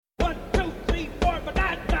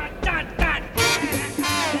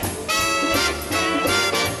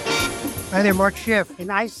Hi there, Mark Schiff in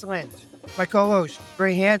Iceland. My co-host,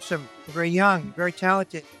 very handsome, very young, very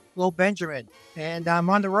talented, Lowell Benjamin. And I'm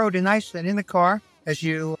on the road in Iceland in the car. As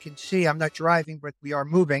you can see, I'm not driving, but we are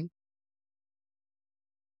moving.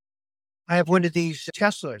 I have one of these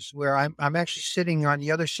Teslas where I'm actually sitting on the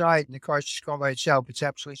other side and the car's just going by itself. It's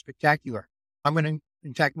absolutely spectacular. I'm going to,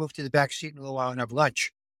 in fact, move to the back seat in a little while and have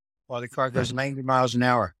lunch while the car goes 90 miles an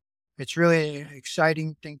hour. It's really an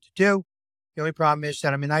exciting thing to do. The only problem is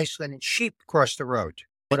that I'm in Iceland and sheep cross the road.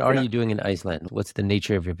 What are you doing in Iceland? What's the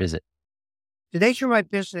nature of your visit? The nature of my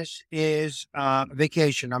business is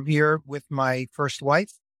vacation. I'm here with my first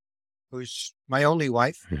wife, who's my only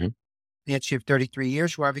wife, Nancy of 33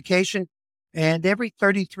 years. We're on vacation. And every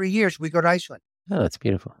 33 years, we go to Iceland. Oh, that's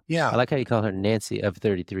beautiful. Yeah. I like how you call her Nancy of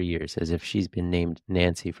 33 years, as if she's been named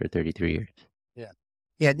Nancy for 33 years. Yeah.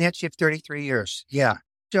 Yeah, Nancy of 33 years. Yeah.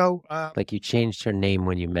 So, like you changed her name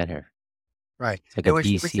when you met her. Right. It's like a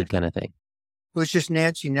BC kind of thing. It was just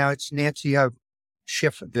Nancy. Now it's Nancy of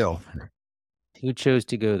Schiffville. Who chose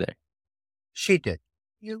to go there? She did.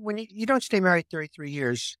 You don't stay married 33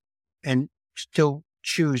 years and still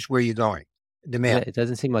choose where you're going. The man. It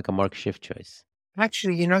doesn't seem like a Mark Schiff choice.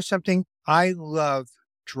 Actually, you know something? I love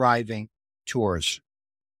driving tours.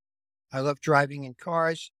 I love driving in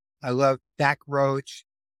cars. I love back roads.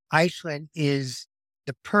 Iceland is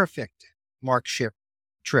the perfect Mark Schiff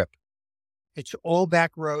trip. It's all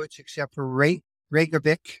back roads except for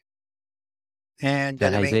Reykjavik. And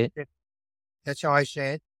That's how you say it? That's how I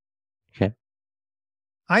say it. Okay.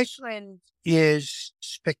 Iceland is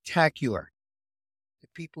spectacular. The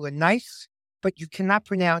people are nice, but you cannot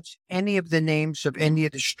pronounce any of the names of any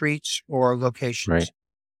of the streets or locations. Right.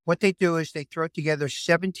 What they do is they throw together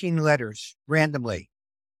 17 letters randomly,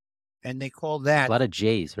 and they call that... A lot of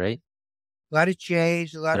J's, right? A lot of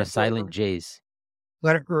J's, a lot of silent J's. A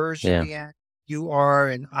lot of R's at the end. U-R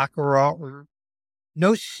and Akara.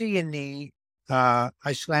 No C in the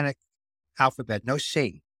Icelandic alphabet. No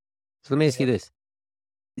C. So let me ask you this.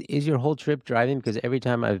 Is your whole trip driving? Because every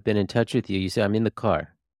time I've been in touch with you, you say, I'm in the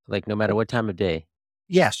car. Like no matter what time of day.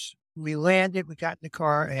 Yes. We landed, we got in the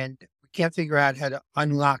car, and we can't figure out how to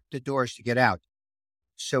unlock the doors to get out.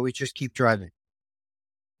 So we just keep driving.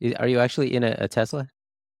 Are you actually in a Tesla?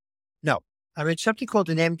 No. I mean, it's something called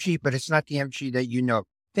an MG, but it's not the MG that you know.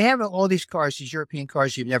 They have all these cars, these European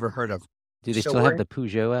cars you've never heard of. Do they still have the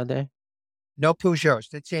Peugeot out there? No Peugeots.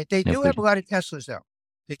 They do have a lot of Teslas, though.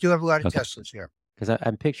 They do have a lot of Teslas here. Because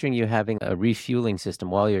I'm picturing you having a refueling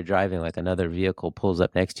system while you're driving, like another vehicle pulls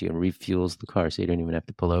up next to you and refuels the car so you don't even have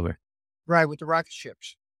to pull over. Right, with the rocket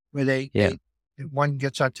ships, where one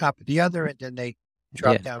gets on top of the other and then they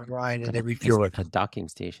drop down the line and they refuel it. A docking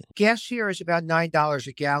station. Gas here is about $9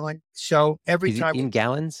 a gallon. So every time... in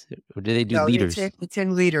gallons? Or do they do liters? It's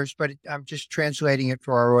in liters, but I'm just translating it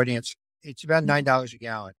for our audience. It's about $9 a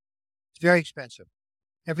gallon. It's very expensive.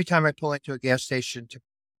 Every time I pull into a gas station to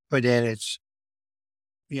put in, it's,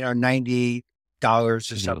 $90 or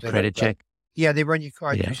something. A credit check? Yeah, they run your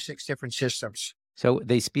car through 6 different systems. So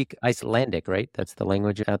they speak Icelandic, right? That's the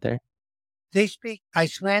language out there? They speak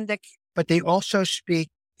Icelandic, but they also speak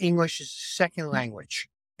English as a second language.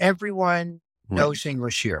 Everyone knows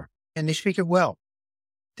English here, and they speak it well.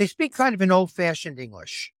 They speak kind of an old-fashioned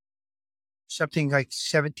English, something like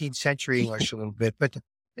 17th century English a little bit, but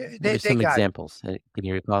There's some examples. Can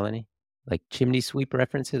you recall any? Like chimney sweep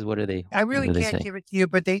references? What are they? I really can't give it to you,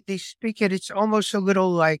 but they speak it. It's almost a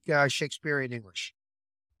little like Shakespearean English.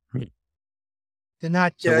 They're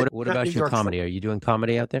not... So what about your comedy? Are you doing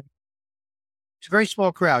comedy out there? It's a very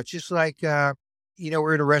small crowd. Just like, we're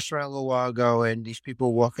in a restaurant a little while ago and these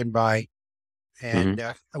people were walking by and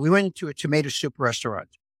we went into a tomato soup restaurant.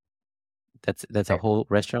 That's a whole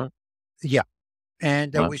restaurant? Yeah.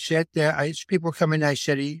 And we said, as people were coming, I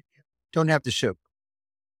said, don't have the soup.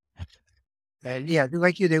 And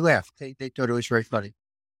like you, they laughed. They thought it was very funny.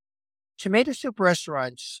 Tomato soup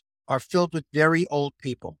restaurants are filled with very old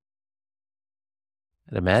people.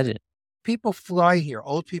 I'd imagine. People fly here.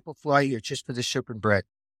 Old people fly here just for the soup and bread.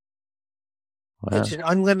 Wow. It's an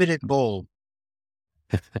unlimited bowl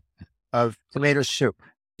of tomato soup.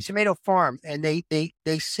 Tomato farm, and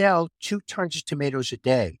they sell 2 tons of tomatoes a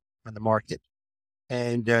day on the market.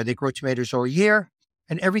 And they grow tomatoes all year,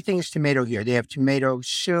 and everything is tomato here. They have tomato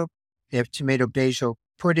soup. They have tomato basil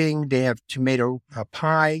pudding. They have tomato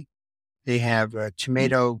pie. They have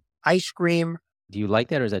tomato ice cream. Do you like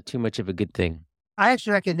that, or is that too much of a good thing? I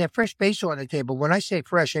actually like it. They have fresh basil on the table. When I say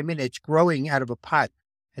fresh, I mean it's growing out of a pot,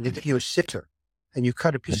 and they give you a sitter, and you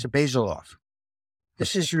cut a piece of basil off.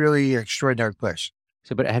 This is really an extraordinary place.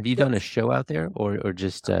 So, but have you done a show out there, or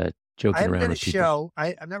just joking around with people?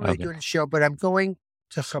 I'm not really doing a show, but I'm going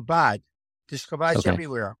to Chabad There's Chabads Okay.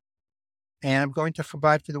 everywhere. And I'm going to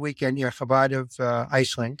Chabad for the weekend, Chabad of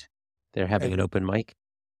Iceland. They're having an open mic?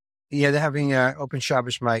 Yeah, they're having open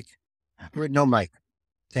Shabbos mic. With no mic.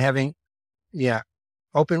 They're having,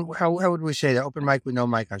 open, how would we say that? Open mic with no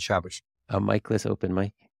mic on Shabbos. A micless open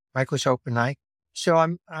mic? Micless open mic. So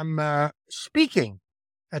I'm speaking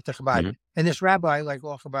at the Chabad. Mm-hmm. And this rabbi, like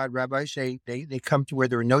all Chabad rabbis, they come to where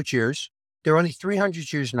there are no Jews. There are only 300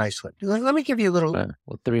 Jews in Iceland. Let me give you a little...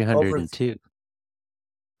 Well, 302.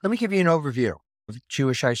 Let me give you an overview of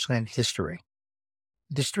Jewish Iceland history.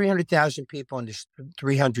 There's 300,000 people and there's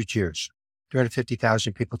 300 Jews.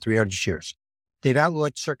 350,000 people, 300 Jews. They've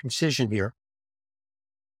outlawed circumcision here.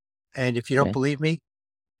 And if you don't believe me,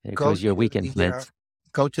 there goes your weekend plans.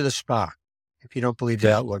 Go to the spa if you don't believe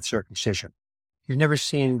they outlawed circumcision. You've never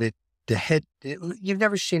seen the head, you've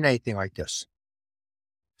never seen anything like this.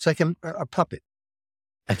 It's like a puppet.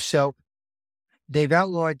 So they've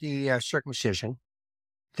outlawed the circumcision.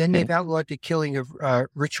 Then they've outlawed the killing of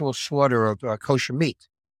ritual slaughter of kosher meat.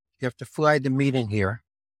 You have to fly the meat in here.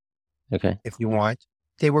 Okay. If you want.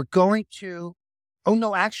 They were going to,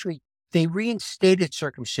 actually, they reinstated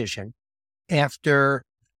circumcision after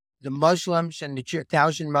the Muslims and the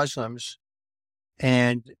 1,000 Muslims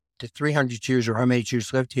and the 300 Jews, or how many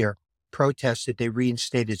Jews lived here, protested. They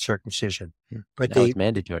reinstated circumcision. But that was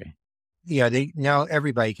mandatory. Yeah, now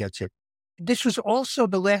everybody gets it. This was also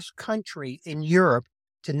the last country in Europe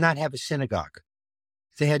to not have a synagogue.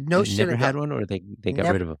 They had no synagogue. Never had one, or they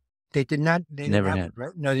got rid of them? They did not. They never had.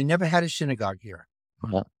 Right? No, they never had a synagogue here.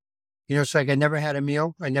 Well, it's like I never had a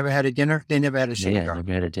meal. I never had a dinner. They never had a synagogue. Yeah,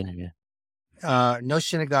 never had a dinner, yeah. No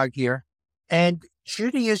synagogue here. And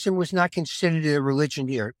Judaism was not considered a religion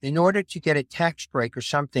here. In order to get a tax break or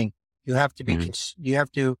something, you have to be, you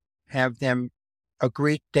have to have them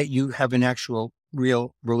agree that you have an actual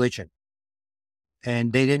real religion.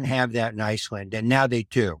 And they didn't have that in Iceland, and now they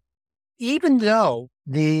do. Even though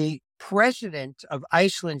the president of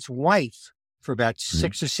Iceland's wife for about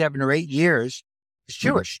 6 or 7 or 8 years is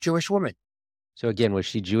Jewish woman. So again, was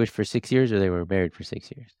she Jewish for 6 years, or they were married for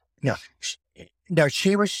 6 years? No,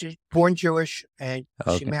 she was born Jewish, and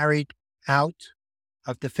she married out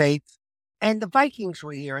of the faith. And the Vikings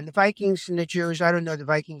were here, and the Vikings and the Jews, I don't know, the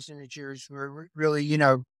Vikings and the Jews were really,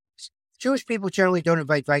 Jewish people generally don't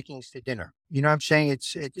invite Vikings to dinner. You know what I'm saying?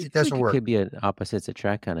 It doesn't work. It could be an opposites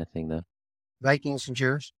attract kind of thing, though. Vikings and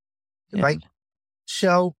Jews? Yeah.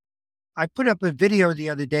 So I put up a video the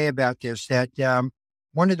other day about this, that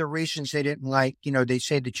one of the reasons they didn't like, they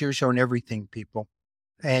say the Jews own everything, people.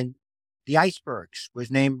 And the icebergs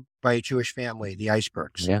was named by a Jewish family, the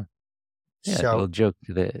icebergs. Yeah. Yeah, so, the little joke,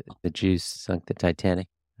 the Jews sunk the Titanic,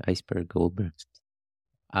 iceberg Goldberg.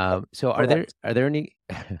 So are there any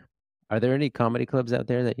are there any comedy clubs out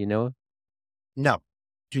there that you know of? No,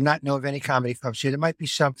 do not know of any comedy clubs here. There might be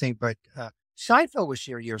something, but Seinfeld was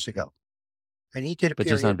here years ago, and he did a But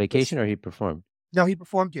just on vacation, or he performed? No, he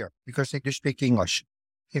performed here because they do speak English.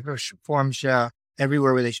 He performs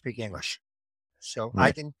everywhere where they speak English. So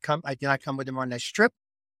right. I did not come with him on this trip.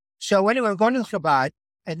 So anyway, I'm going to Chabad,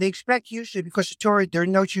 and they expect usually, because of Torah, there are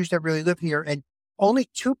no Jews that really live here, and only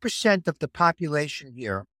 2% of the population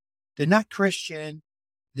here, they're not Christian,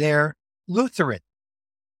 they're Lutheran.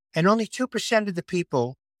 And only 2% of the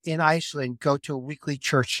people in Iceland go to a weekly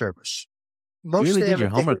church service. Most you really did your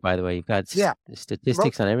homework, by the way. You've got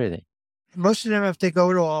statistics on everything. Most of them, if they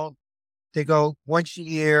go at all, they go once a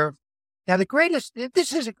year. Now,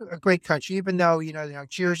 this is a great country, even though,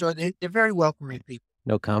 Jews, they're very welcoming people.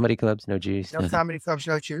 No comedy clubs, no Jews. No comedy clubs,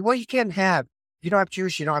 no Jews. Well, you can't have, if you don't have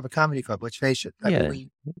Jews, you don't have a comedy club. Let's face it. I mean,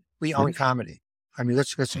 we own comedy. I mean,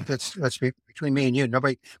 let's be between me and you.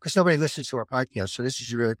 Because nobody listens to our podcast. So this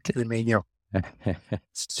is really between me and you.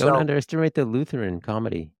 Don't underestimate the Lutheran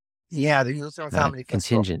comedy. Yeah, the Lutheran comedy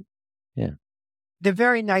contingent. Yeah. They're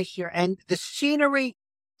very nice here. And the scenery,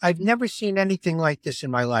 I've never seen anything like this in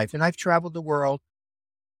my life. And I've traveled the world.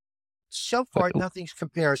 So far, nothing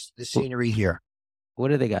compares to the scenery here. What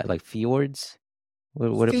do they got? Like fjords?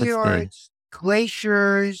 Fjords,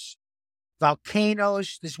 glaciers,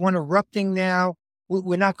 volcanoes. There's one erupting now.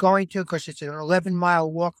 We're not going to because it's an 11-mile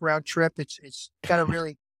walk round trip. It's kind of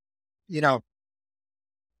really,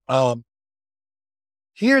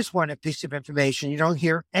 here's a piece of information you don't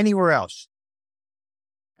hear anywhere else.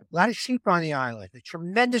 A lot of sheep on the island, a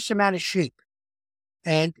tremendous amount of sheep.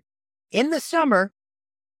 And in the summer,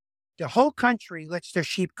 the whole country lets their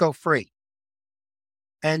sheep go free.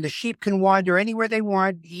 And the sheep can wander anywhere they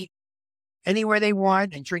want, eat anywhere they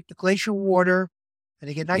want, and drink the glacial water. And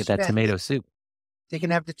they get nice. Get that tomato soup. They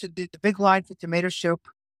can have the big line for tomato soup.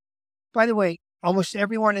 By the way, almost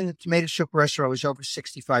everyone in the tomato soup restaurant was over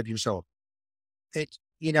 65 years old. It,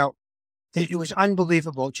 it was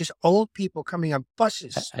unbelievable. Just old people coming on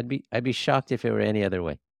buses. I'd be shocked if it were any other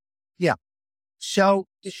way. Yeah. So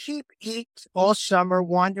the sheep eat all summer,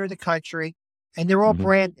 wander the country, and they're all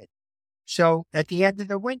branded. So at the end of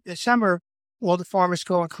the summer, all the farmers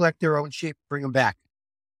go and collect their own sheep, bring them back.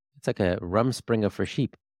 It's like a Rumspringa for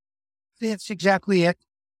sheep. That's exactly it.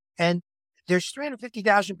 And there's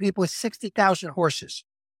 350,000 people with 60,000 horses.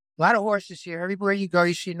 A lot of horses here. Everywhere you go,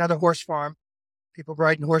 you see another horse farm. People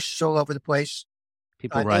riding horses all over the place.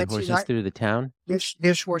 People ride horses through the town?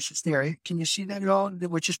 There's horses there. Can you see that at all?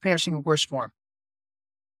 We're just passing a horse farm.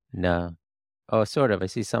 No. Oh, sort of. I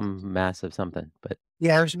see some mass of something, but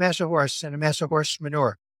yeah, there's a massive horse and a massive horse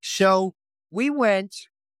manure. So we went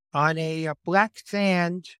on a black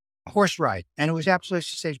sand horse ride, and it was absolutely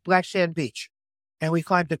safe. Black Sand Beach, and we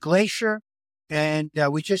climbed a glacier, and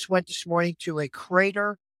we just went this morning to a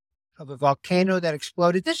crater of a volcano that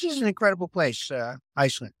exploded. This is an incredible place,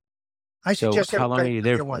 Iceland. I suggest how long are you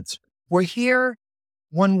there for? Once. We're here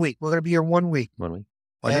 1 week. We're going to be here 1 week. 1 week.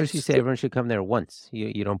 Why don't you say everyone should come there once?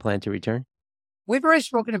 You don't plan to return? We've already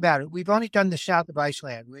spoken about it. We've only done the south of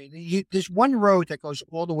Iceland. There's one road that goes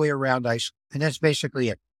all the way around Iceland, and that's basically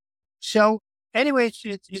it. So anyway,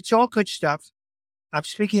 it's all good stuff. I'm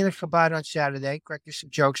speaking at Chabad on Saturday. Correcting some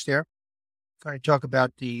jokes there. Going to talk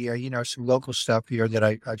about the, some local stuff here that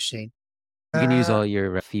I've seen. You can use all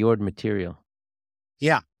your fjord material.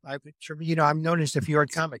 Yeah. I'm known as the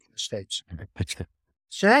fjord comic in the States.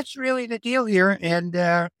 So that's really the deal here. And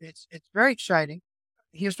it's very exciting.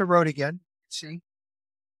 Here's the road again. See?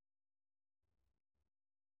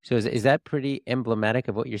 So is that pretty emblematic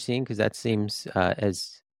of what you're seeing? Because that seems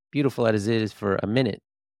as beautiful as it is for a minute.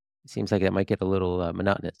 It seems like that might get a little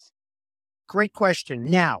monotonous. Great question.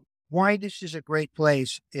 Now, why this is a great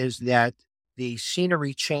place is that the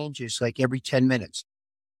scenery changes like every 10 minutes.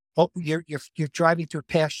 Oh, you're driving through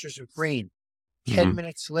pastures of green. 10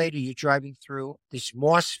 minutes later, you're driving through these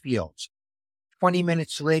moss fields. 20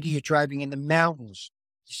 minutes later, you're driving in the mountains.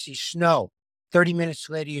 You see snow. 30 minutes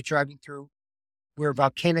later, you're driving through where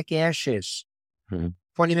volcanic ash is. 20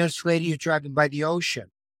 minutes later, you're driving by the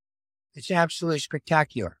ocean. It's absolutely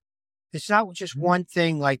spectacular. It's not just one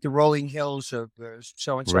thing like the rolling hills of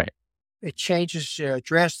so-and-so. Right. It changes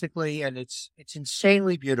drastically, and it's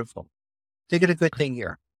insanely beautiful. They get a good thing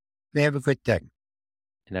here. They have a good thing.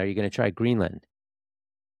 And are you going to try Greenland?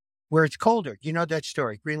 Where it's colder. You know that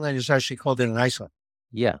story. Greenland is actually colder than Iceland.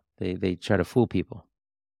 Yeah, they try to fool people.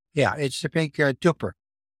 Yeah, it's a big duper.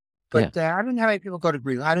 But I don't know how many people go to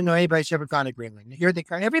Greenland. I don't know anybody's ever gone to Greenland. Here they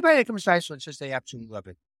come. Everybody that comes to Iceland says they absolutely love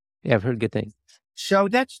it. Yeah, I've heard good things. So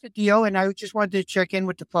that's the deal, and I just wanted to check in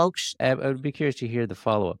with the folks. I would be curious to hear the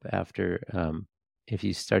follow-up after, if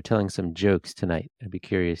you start telling some jokes tonight. I'd be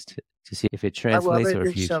curious to see if it translates or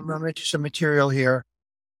if you... I'm into some material here.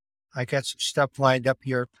 I got some stuff lined up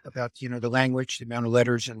here about, the language, the amount of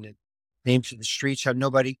letters, and the names of the streets. How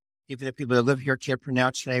nobody, even the people that live here, can't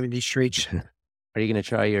pronounce the name of these streets. Are you going to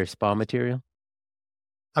try your spa material?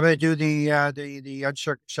 I'm going to do the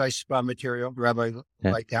uncircumcised spa material. Rabbi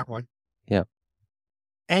like that one. Yeah.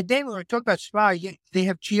 And then when we talk about spa, they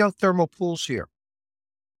have geothermal pools here.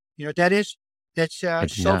 You know what that is? That's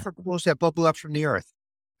sulfur pools that bubble up from the earth.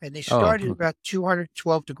 And they start at about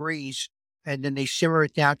 212 degrees, and then they simmer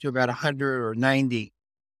it down to about 100 or 90.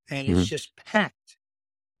 And it's just packed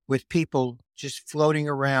with people just floating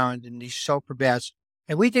around in these sulfur baths.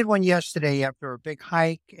 And we did one yesterday after a big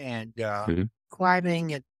hike and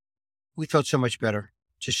climbing, and we felt so much better,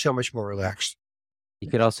 just so much more relaxed. You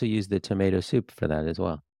could also use the tomato soup for that as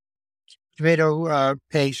well. Tomato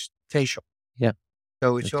paste facial. Yeah.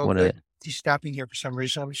 So it's all good. He's stopping here for some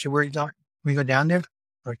reason. I'm sure where are you going? We go down there?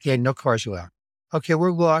 Okay, no cars allowed. Okay,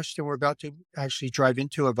 we're lost, and we're about to actually drive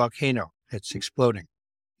into a volcano that's exploding.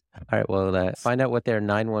 All right, well, find out what their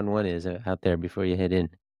 911 is out there before you head in.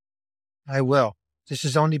 I will. This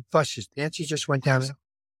is only buses. Nancy just went down there.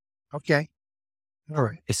 Okay. All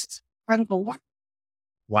right. Incredible.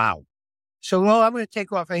 Wow. So, well, I'm going to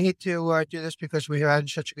take off. I hate to do this because we're having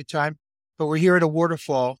such a good time, but we're here at a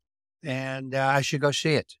waterfall, and I should go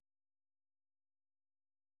see it.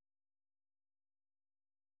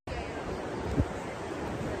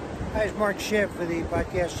 Hi, it's Mark Schiff for the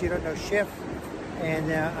podcast You Don't Know Schiff,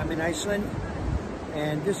 and I'm in Iceland,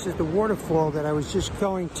 and this is the waterfall that I was just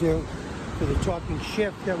going to for the talking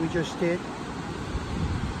Schiff that we just did.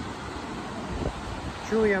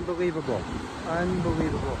 Truly unbelievable.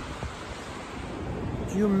 Unbelievable.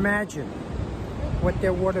 Do you imagine what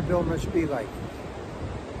their water bill must be like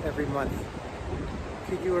every month?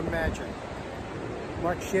 Could you imagine?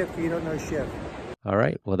 Mark Schiff, You Don't Know Schiff. All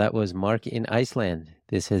right. Well, that was Mark in Iceland.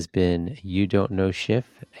 This has been You Don't Know Schiff,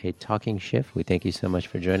 a talking Schiff. We thank you so much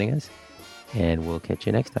for joining us, and we'll catch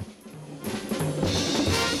you next time.